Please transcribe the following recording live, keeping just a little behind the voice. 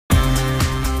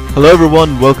Hello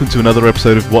everyone, welcome to another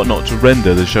episode of What Not to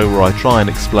Render, the show where I try and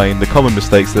explain the common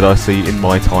mistakes that I see in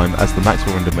my time as the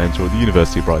Maxwell Render Mentor at the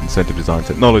University of Brighton Centre of Design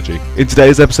Technology. In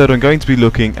today's episode I'm going to be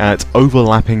looking at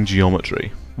overlapping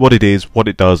geometry. What it is, what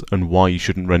it does, and why you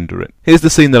shouldn't render it. Here's the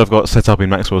scene that I've got set up in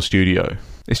Maxwell Studio.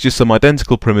 It's just some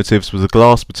identical primitives with a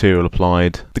glass material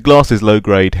applied. The glass is low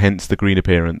grade, hence the green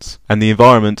appearance, and the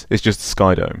environment is just a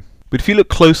sky dome. But if you look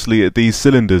closely at these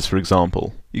cylinders, for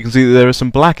example, you can see that there are some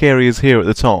black areas here at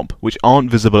the top which aren't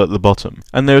visible at the bottom,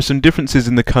 and there are some differences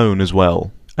in the cone as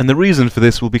well. And the reason for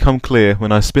this will become clear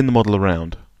when I spin the model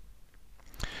around.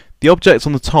 The objects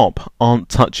on the top aren't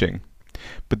touching,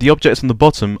 but the objects on the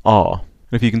bottom are.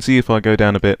 And if you can see, if I go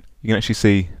down a bit, you can actually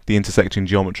see the intersecting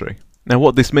geometry. Now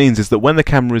what this means is that when the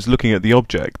camera is looking at the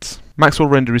objects, Maxwell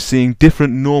Render is seeing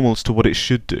different normals to what it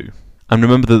should do. And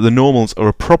remember that the normals are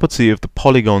a property of the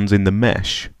polygons in the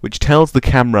mesh, which tells the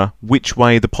camera which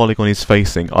way the polygon is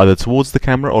facing, either towards the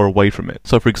camera or away from it.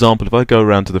 So for example, if I go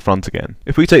around to the front again,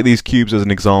 if we take these cubes as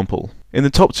an example, in the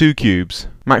top two cubes,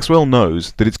 Maxwell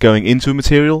knows that it's going into a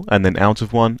material, and then out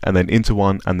of one, and then into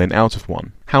one, and then out of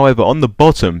one. However, on the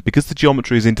bottom, because the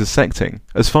geometry is intersecting,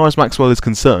 as far as Maxwell is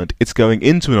concerned, it's going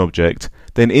into an object,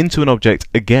 then into an object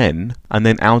again, and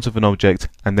then out of an object,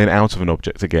 and then out of an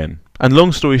object again. And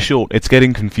long story short, it's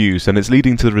getting confused, and it's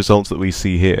leading to the results that we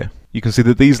see here. You can see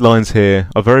that these lines here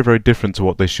are very, very different to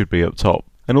what they should be up top.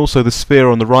 And also the sphere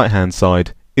on the right hand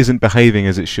side isn't behaving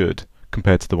as it should,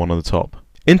 compared to the one on the top.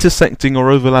 Intersecting or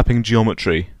overlapping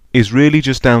geometry is really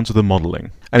just down to the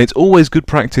modelling. And it's always good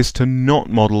practice to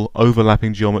not model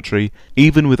overlapping geometry,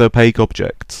 even with opaque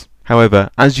objects.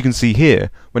 However, as you can see here,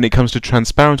 when it comes to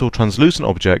transparent or translucent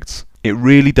objects, it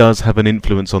really does have an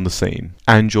influence on the scene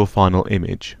and your final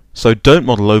image. So don't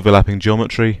model overlapping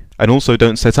geometry, and also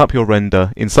don't set up your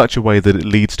render in such a way that it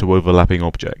leads to overlapping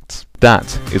objects. That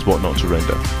is what not to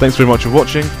render. Thanks very much for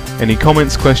watching. Any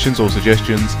comments, questions or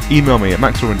suggestions, email me at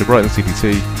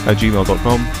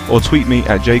maxwellrenderbrightoncpt@gmail.com or tweet me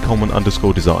at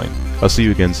jcoleman_design. I'll see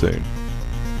you again soon.